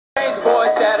Strange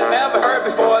voice that I never heard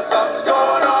before. Something's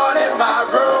going on in my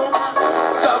room.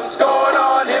 Something's going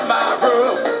on in my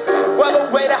room. Well,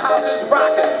 the way the house is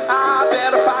rocking, I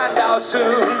better find out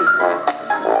soon.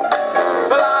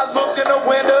 Well, I looked in the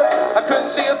window, I couldn't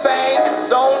see a thing.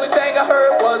 The only thing I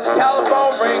heard was a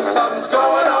telephone ring. Something's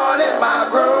going on in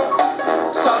my room.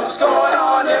 Something's going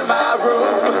on in my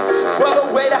room. Well,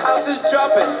 the way the house is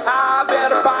jumping, I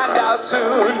better find out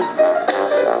soon.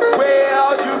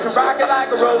 Well, you can rock it like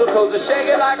a roller coaster, shake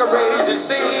it like a raging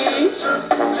sea.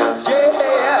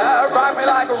 Yeah, rock me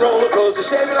like a roller coaster,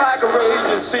 shake me like a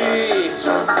raging sea.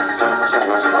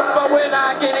 But when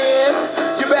I get in,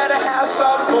 you better have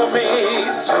something for me.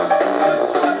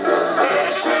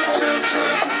 Shoot, shoot,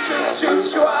 shoot, shoot, shoot,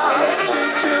 shoot,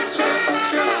 shoot, shoot,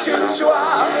 shoot, shoot,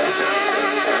 shoot,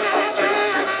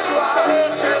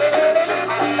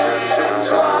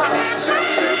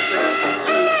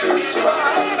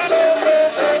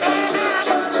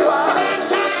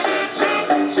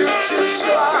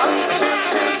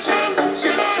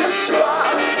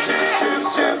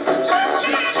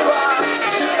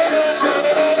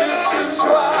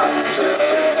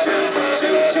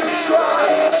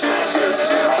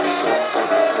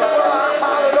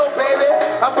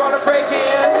 I'm gonna break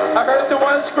in. I heard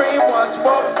someone scream once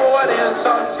more before then.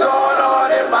 Something's going on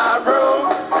in my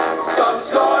room. Something's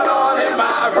going on in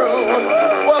my room.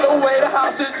 Well, the way the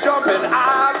house is jumping,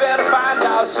 I better find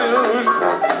out soon.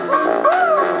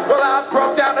 Well, I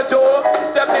broke down the door,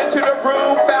 stepped into the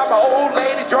room, found my old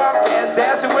lady drunk and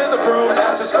dancing with a broom.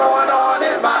 That's what's going on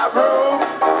in my room.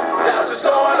 That's what's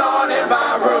going on in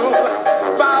my room.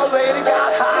 My old lady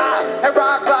got high and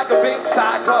rocked like a big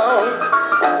cyclone.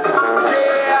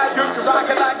 Rock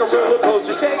it like a roller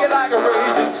coaster, shake it like a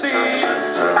raging sea.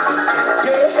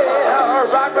 Yeah,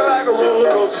 rock me like a roller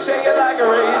coaster, shake it like a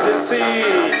raging sea.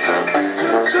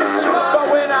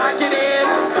 But when I get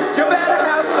in,